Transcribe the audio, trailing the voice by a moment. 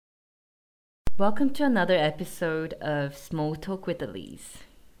Welcome to another episode of Small Talk with Elise.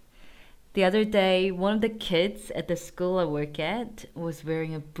 The other day, one of the kids at the school I work at was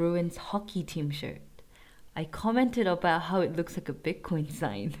wearing a Bruins hockey team shirt. I commented about how it looks like a Bitcoin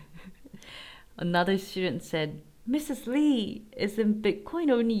sign. Another student said, Mrs. Lee, isn't Bitcoin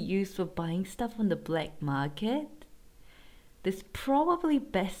only used for buying stuff on the black market? This probably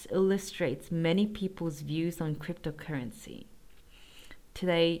best illustrates many people's views on cryptocurrency.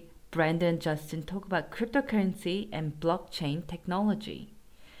 Today, Brandon and Justin talk about cryptocurrency and blockchain technology.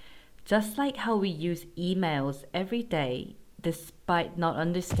 Just like how we use emails every day, despite not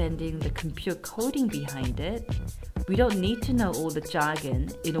understanding the computer coding behind it, we don't need to know all the jargon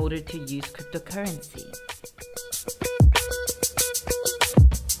in order to use cryptocurrency.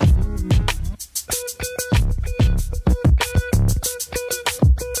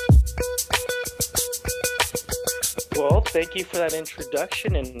 Well, thank you for that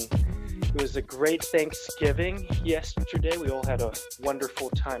introduction, and it was a great Thanksgiving yesterday. We all had a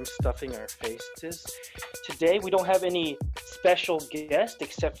wonderful time stuffing our faces. Today, we don't have any special guest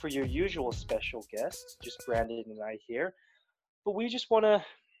except for your usual special guest, just Brandon and I here. But we just want to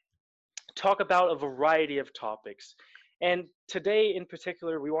talk about a variety of topics. And today, in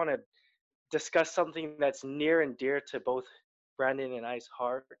particular, we want to discuss something that's near and dear to both Brandon and I's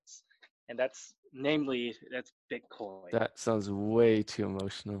hearts, and that's Bitcoin. That sounds way too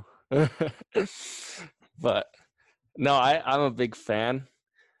emotional. But no, I'm a big fan.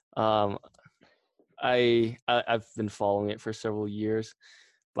 Um, I've been following it for several years,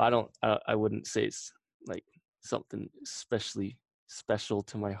 but I wouldn't say it's like something especially special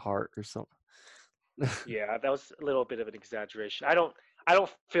to my heart or something. Yeah, that was a little bit of an exaggeration. I don't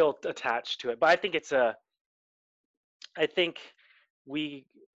feel attached to it, but I think we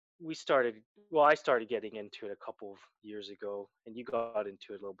we started I started getting into it a couple of years ago, and you got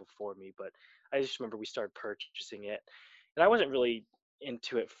into it a little before me, but I just remember we started purchasing it. And I wasn't really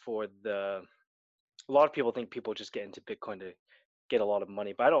into it for the a lot of people think people just get into Bitcoin to get a lot of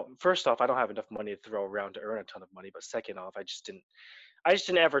money, but I don't. First off, I don't have enough money to throw around to earn a ton of money, but second off, I just didn't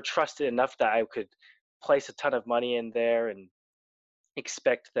ever trust it enough that I could place a ton of money in there and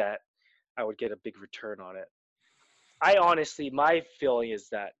expect that I would get a big return on it. My feeling is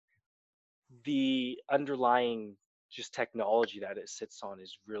that the underlying just technology that it sits on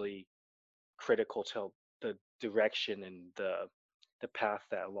is really critical to the direction and the path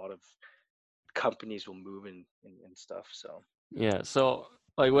that a lot of companies will move in and stuff. So Yeah. So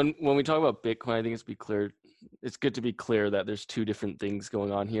like when we talk about Bitcoin, I think it's good to be clear that there's two different things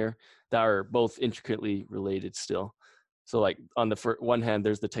going on here that are both intricately related still. So like on the one hand,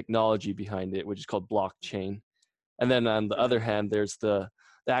 there's the technology behind it, which is called blockchain. And then on the other hand, there's the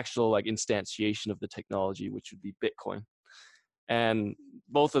actual like instantiation of the technology, which would be Bitcoin. And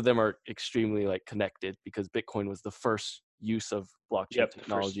both of them are extremely like connected because Bitcoin was the first use of blockchain the first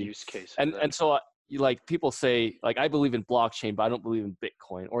technology. use case. And so like people say like I believe in blockchain, but I don't believe in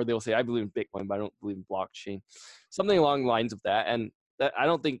Bitcoin, or they'll say I believe in Bitcoin, but I don't believe in blockchain, something along the lines of that. And that I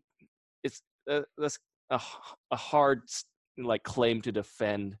don't think it's that's a hard like claim to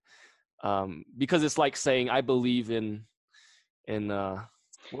defend, because it's like saying I believe in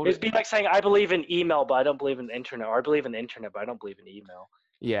It'd be like saying I believe in email, but I don't believe in the internet, or I believe in the internet, but I don't believe in email.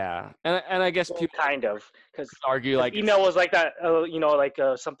 Yeah, and I guess Well, people kind of, because argue like email was like that,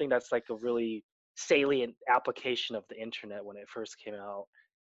 something that's like a really salient application of the internet when it first came out.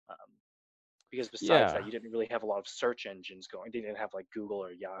 Um, because besides that, yeah, you didn't really have a lot of search engines going. You didn't have like Google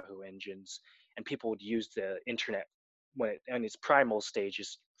or Yahoo engines, and people would use the internet when it in its primal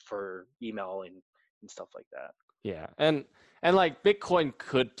stages for email and stuff like that. yeah, and like Bitcoin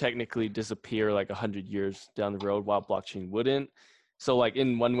could technically disappear like 100 years down the road, while blockchain wouldn't. So like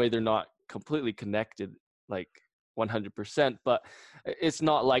in one way, they're not completely connected, like 100%, but it's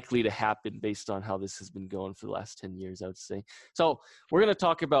not likely to happen based on how this has been going for the last 10 years, I would say. So we're going to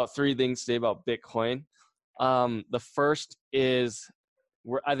talk about three things today about Bitcoin. The first is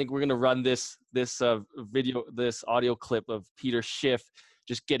I think we're going to run this audio clip of Peter Schiff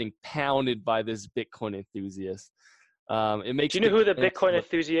just getting pounded by this Bitcoin enthusiast. It makes Do you know who the sense, Bitcoin but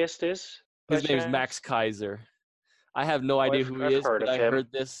enthusiast is? his name is Max Kaiser. I have no idea who he I've is, heard but of I him. heard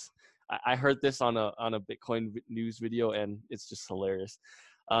this. I heard this on a Bitcoin news video, and it's just hilarious.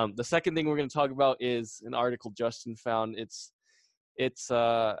 The second thing we're going to talk about is an article Justin found. It's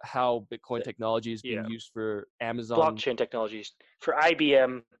how Bitcoin technology is being used for Amazon. Blockchain technologies for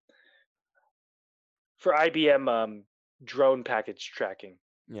IBM drone package tracking.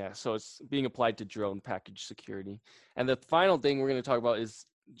 Yeah, so it's being applied to drone package security. And the final thing we're going to talk about is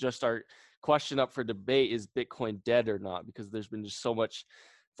just our question up for debate: is Bitcoin dead or not? Because there's been just so much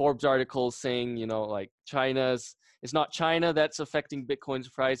Forbes articles saying, like it's not China that's affecting Bitcoin's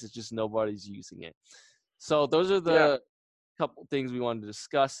price. It's just nobody's using it. So those are the couple things we wanted to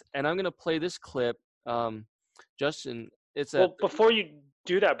discuss. And I'm going to play this clip. Justin, it's Well, before you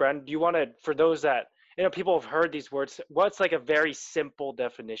do that, Brandon, do you want to, for those that, people have heard these words, what's like a very simple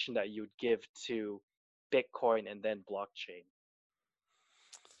definition that you would give to Bitcoin and then blockchain?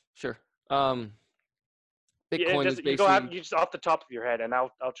 Sure. Yeah, Bitcoin is you go have basically, you just off the top of your head, and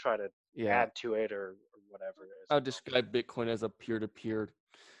I'll try to yeah, add to it or whatever it is. I'll describe Bitcoin as a peer-to-peer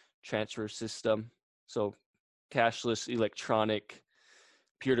transfer system. So cashless, electronic,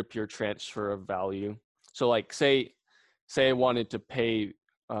 peer-to-peer transfer of value. So like say I wanted to pay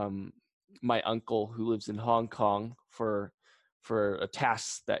my uncle who lives in Hong Kong for a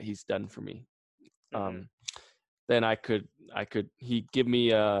task that he's done for me. Mm-hmm. Then he'd give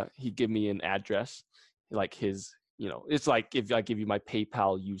me an address, like his, it's like if I give you my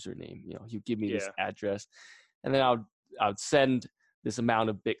PayPal username, he'd give me this Yeah. address, and then I would send this amount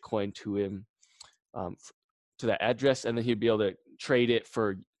of Bitcoin to him, to that address, and then he'd be able to trade it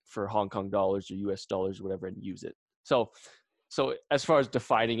for Hong Kong dollars or US dollars or whatever and use it. So as far as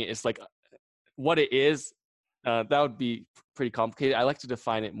defining it, it's like what it is. That would be pretty complicated. I like to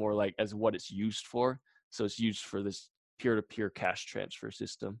define it more like as what it's used for. So it's used for this peer-to-peer cash transfer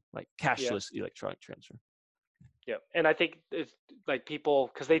system, like Yeah. cashless electronic transfer. Yeah. And I think it's like people,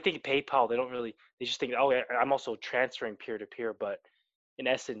 because they think PayPal, they just think, oh, I'm also transferring peer to peer. But in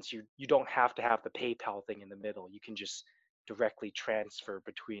essence, you don't have to have the PayPal thing in the middle. You can just directly transfer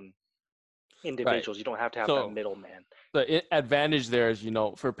between Right. individuals. You don't have to have that So middleman. the advantage there is,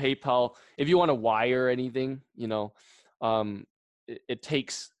 for PayPal, if you want to wire anything, it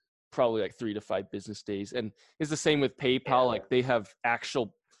takes probably like 3 to 5 business days. And it's the same with PayPal. Yeah. Like they have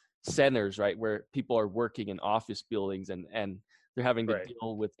actual centers, right, where people are working in office buildings and they're having to Right.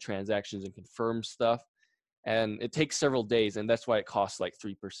 deal with transactions and confirm stuff. And it takes several days. And that's why it costs like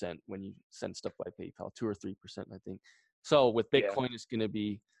 3% when you send stuff by PayPal, 2 or 3%, I think. So with Yeah. Bitcoin, it's going to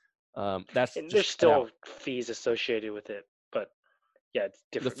be, that's And just there's cut out. still fees associated with it, but yeah, it's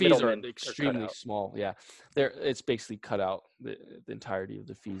The different. fees are Middlemen are cut extremely out. small. Yeah, it's basically cut out the entirety of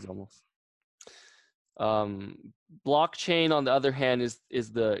the fees almost. Blockchain, on the other hand, is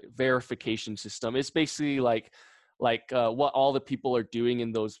the verification system. It's basically like what all the people are doing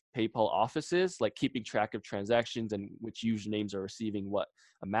in those PayPal offices, like keeping track of transactions and which usernames are receiving what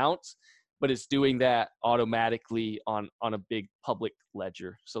amounts. But it's doing that automatically on a big public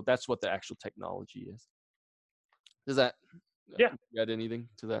ledger. So that's what the actual technology is. Does that Yeah. add anything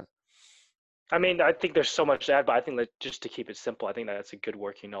to that? I mean, I think there's so much to add, but I think that just to keep it simple, I think that's a good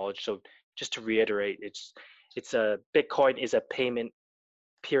working knowledge. So just to reiterate, it's a Bitcoin is a payment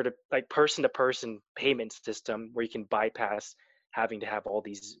peer to like person to person payment system where you can bypass having to have all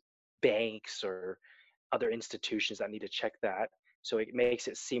these banks or other institutions that need to check that. So it makes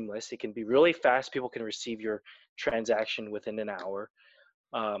it seamless. It can be really fast. People can receive your transaction within an hour.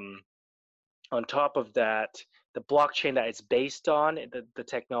 Um, on top of that, the blockchain that it's based on, the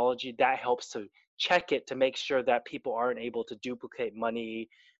technology, that helps to check it to make sure that people aren't able to duplicate money.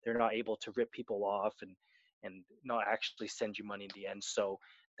 They're not able to rip people off and not actually send you money in the end. So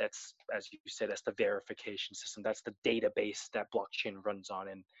that's, as you said, that's the verification system. That's the database that blockchain runs on.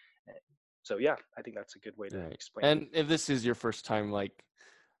 And so, yeah, I think that's a good way to Right. explain it. And if this is your first time like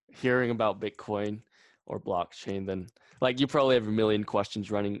hearing about Bitcoin or blockchain, then like you probably have a million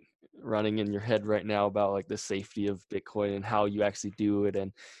questions running in your head right now about like the safety of Bitcoin and how you actually do it,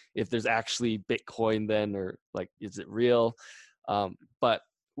 and if there's actually Bitcoin then, or like is it real? But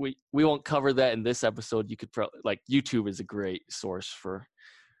we won't cover that in this episode. You could probably, like, YouTube is a great source for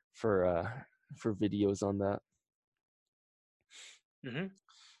uh for videos on that. Hmm.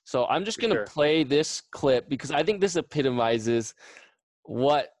 So I'm just For going to sure. play this clip because I think this epitomizes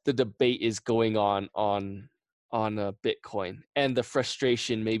what the debate is going on Bitcoin, and the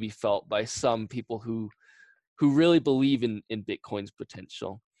frustration maybe felt by some people who really believe in Bitcoin's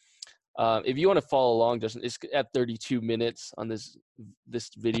potential. If you want to follow along, Justin, it's at 32 minutes on this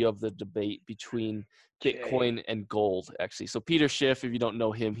video of the debate between Okay. Bitcoin and gold, actually. So Peter Schiff, if you don't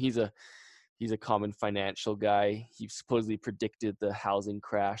know him, he's a common financial guy. He supposedly predicted the housing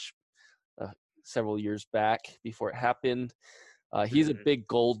crash uh, several years back before it happened. He's a Hmm. big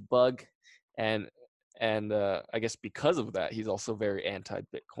gold bug, and I guess because of that, he's also very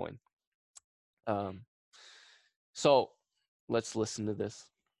anti-Bitcoin. So let's listen to this.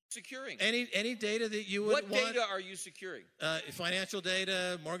 securing? Any data that you would What want. data are you securing? Financial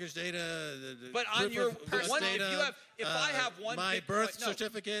data, mortgage data. But on your one, data, if I have one my Bitcoin, birth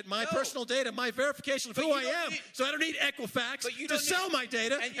certificate, my personal data, my verification of who I am. So I don't need Equifax to sell my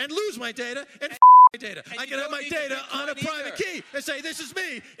data and lose my data and my data. I can have my data on a private key and say, this is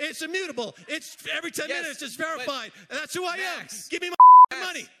me. It's immutable. It's every 10 minutes. It's verified. And that's who I am. Give me my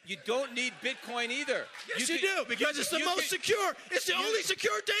money. You don't need Bitcoin either. Yes, you do, because it's the most secure. It's the only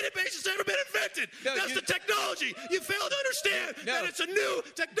secure database that's ever been invented. That's the technology. You fail to understand that it's a new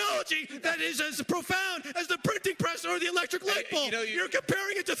technology that is as profound as the printing press or the electric light bulb. You're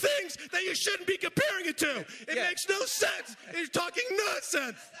comparing it to things that you shouldn't be comparing it to. It makes no sense. You're talking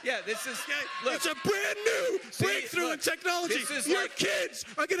nonsense. Yeah, this is. Okay? Look, it's a brand new breakthrough in technology. Your kids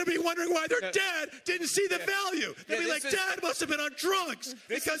are going to be wondering why their dad didn't see the value. They'll be like, Dad must have been on drugs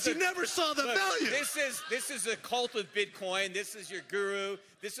because he never saw the value. This is a cult of Bitcoin. This is your guru.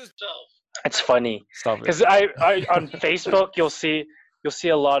 This is. It's funny because I on Facebook you'll see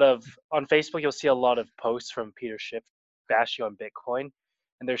a lot of posts from Peter Schiff bashing on Bitcoin,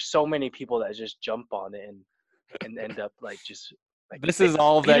 and there's so many people that just jump on it and end up like just like this is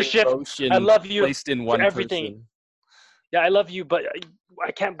all Peter that Schiff, emotion I love you placed in one for everything. person. Yeah, I love you, but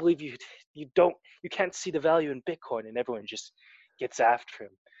I can't believe you can't see the value in Bitcoin, and everyone just gets after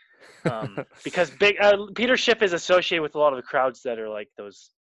him. Because Peter Schiff is associated with a lot of the crowds that are like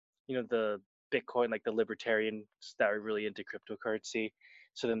those, the Bitcoin, like the libertarians that are really into cryptocurrency.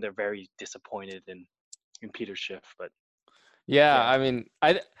 So then they're very disappointed in Peter Schiff. But yeah, I mean,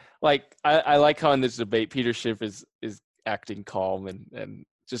 I like how in this debate Peter Schiff is acting calm and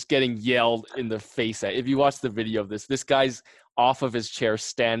just getting yelled in the face at. If you watch the video of this guy's off of his chair,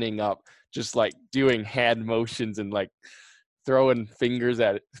 standing up, just like doing hand motions and like throwing fingers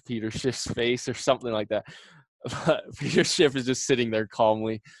at Peter Schiff's face or something like that. But Peter Schiff is just sitting there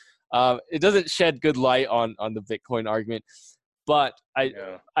calmly. It doesn't shed good light on the Bitcoin argument, but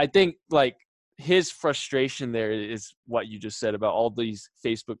I think like his frustration there is what you just said about all these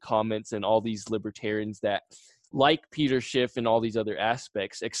Facebook comments and all these libertarians that like Peter Schiff and all these other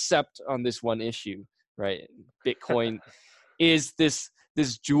aspects, except on this one issue, right? Bitcoin is this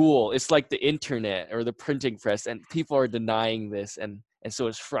jewel. It's like the internet or the printing press, and people are denying this, and so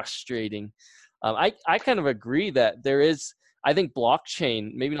it's frustrating. I kind of agree that there is. I think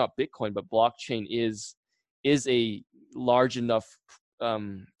blockchain, maybe not Bitcoin, but blockchain is a large enough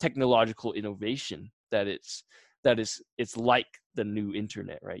technological innovation that it's like the new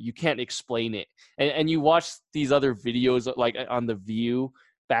internet, right? You can't explain it. And you watch these other videos like on The View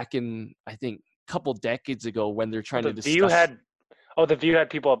back in, I think, a couple decades ago when they're trying to discuss. The View had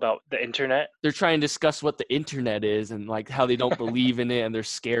people about the internet. They're trying to discuss what the internet is and like how they don't believe in it and they're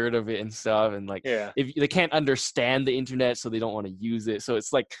scared of it and stuff. And like, if they can't understand the internet, so they don't want to use it. So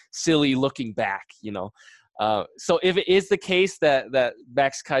it's like silly looking back, So if it is the case that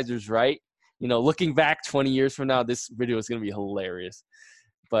Max Kaiser's right, looking back 20 years from now, this video is going to be hilarious.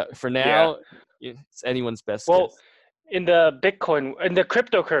 But for now, it's anyone's best guess. In the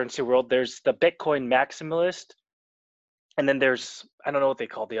cryptocurrency world, there's the Bitcoin maximalist. And then there's, I don't know what they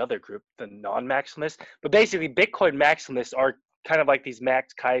call the other group, the non-maximalists. But basically, Bitcoin maximalists are kind of like these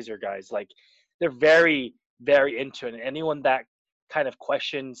Max Kaiser guys. Like, they're very, very into it. And anyone that kind of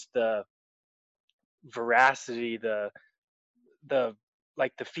questions the veracity, the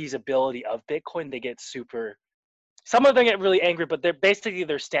feasibility of Bitcoin, they get super. Some of them get really angry, but their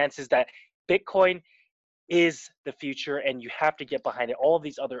stance is that Bitcoin is the future, and you have to get behind it. All of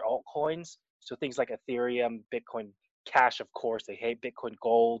these other altcoins, so things like Ethereum, Bitcoin Cash, of course, they hate Bitcoin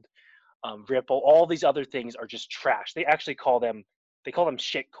Gold, Ripple. All these other things are just trash. They actually call them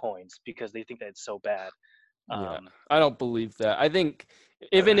shit coins because they think that it's so bad. I don't believe that. I think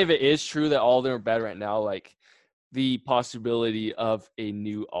even if it is true that all of them are bad right now, like the possibility of a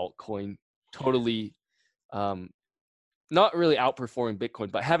new altcoin totally not really outperforming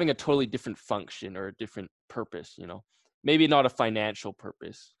Bitcoin, but having a totally different function or a different purpose, maybe not a financial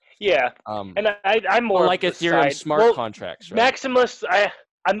purpose. Yeah, and I'm more like Ethereum smart contracts, right? Maximalists,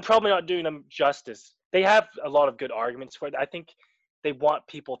 I'm probably not doing them justice. They have a lot of good arguments for it. I think they want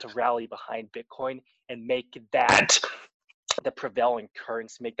people to rally behind Bitcoin and make that the prevailing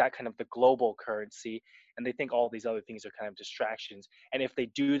currency, make that kind of the global currency. And they think all these other things are kind of distractions. And if they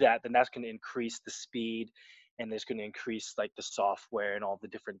do that, then that's going to increase the speed, and it's going to increase like the software and all the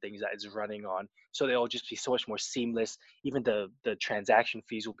different things that it's running on. So they'll just be so much more seamless. Even the transaction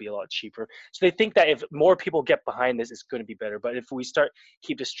fees will be a lot cheaper. So they think that if more people get behind this, it's going to be better. But if we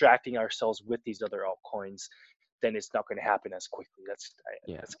keep distracting ourselves with these other altcoins, then it's not going to happen as quickly. That's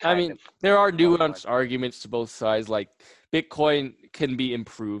I mean, of there are bottom line. nuanced arguments to both sides. Like Bitcoin can be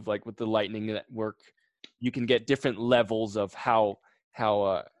improved, like with the Lightning Network, you can get different levels of how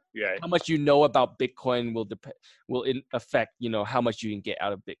much you know about Bitcoin will affect, you know, how much you can get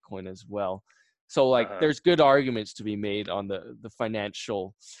out of Bitcoin as well. So like there's good arguments to be made on the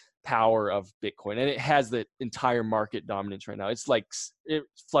financial power of Bitcoin, and it has the entire market dominance right now. It's like it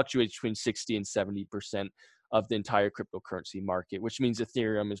fluctuates between 60 and 70% of the entire cryptocurrency market, which means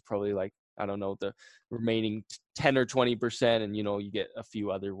Ethereum is probably like, I don't know, the remaining 10 or 20%, and you know, you get a few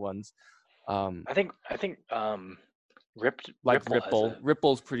other ones. I think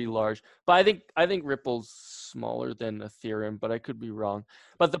Ripple's pretty large, but I think Ripple's smaller than Ethereum, but I could be wrong.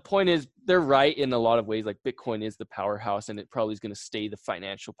 But the point is, they're right in a lot of ways. Like Bitcoin is the powerhouse, and it probably is going to stay the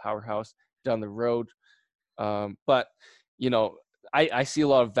financial powerhouse down the road. But you know, I see a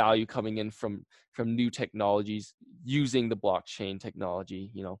lot of value coming in from new technologies using the blockchain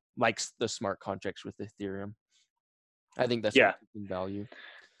technology. You know, like the smart contracts with Ethereum. I think that's interesting value.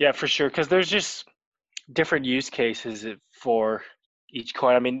 Yeah, for sure. Because there's just different use cases for each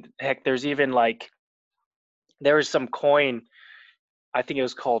coin. I mean, heck, there's even like there was some coin, I think it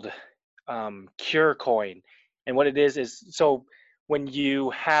was called Cure Coin, and what it is so when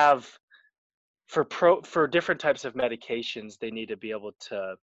you have for different types of medications, they need to be able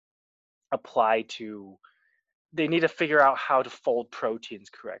to apply to they need to figure out how to fold proteins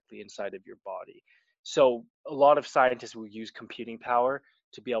correctly inside of your body. So a lot of scientists will use computing power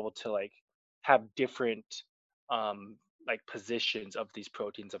to be able to like have different like positions of these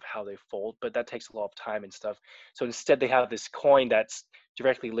proteins of how they fold, but that takes a lot of time and stuff. So instead they have this coin that's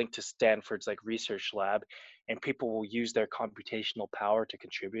directly linked to Stanford's like research lab, and people will use their computational power to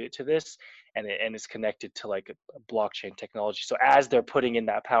contribute to this, and it's connected to like a blockchain technology. So as they're putting in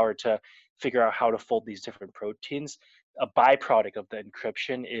that power to figure out how to fold these different proteins, a byproduct of the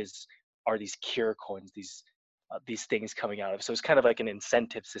encryption are these cure coins, these things coming out of. So it's kind of like an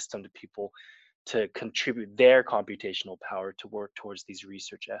incentive system to people to contribute their computational power to work towards these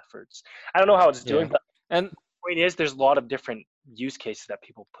research efforts. I don't know how it's doing, but and the point is there's a lot of different use cases that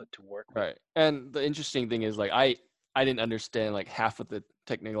people put to work. Right. And the interesting thing is like I didn't understand like half of the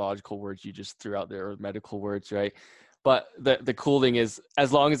technological words you just threw out there, or medical words, right? But the cool thing is,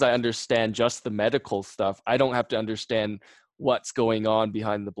 as long as I understand just the medical stuff, I don't have to understand what's going on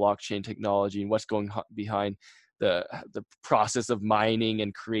behind the blockchain technology and what's going behind the process of mining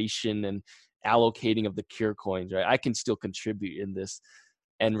and creation and allocating of the cure coins, right? I can still contribute in this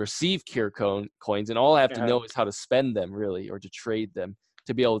and receive cure coins, and all I have to know is how to spend them, really, or to trade them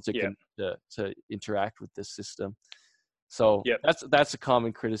to be able to interact with this system. So that's a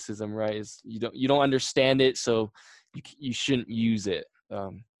common criticism, right? Is you don't understand it, so you shouldn't use it.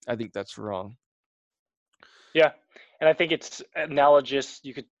 I think that's wrong. Yeah, and I think it's analogous.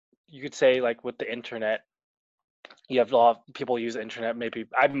 You could say like with the internet, you have a lot of people use the internet. Maybe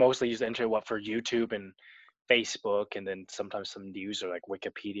I mostly use the internet for YouTube and Facebook, and then sometimes some news or like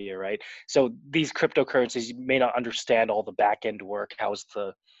Wikipedia, right? So these cryptocurrencies, you may not understand all the back end work. How's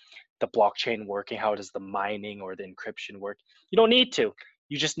the blockchain working? How does the mining or the encryption work? You don't need to.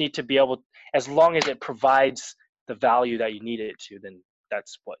 You just need to be able, as long as it provides the value that you need it to, then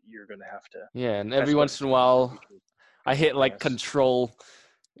that's what you're going to have to. Yeah, and every once in a while, I hit like control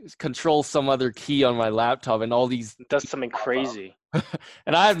some other key on my laptop, and all these it does something crazy.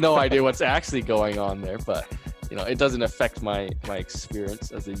 And I have no idea what's actually going on there, but you know, it doesn't affect my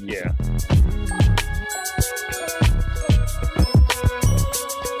experience as a user. Yeah.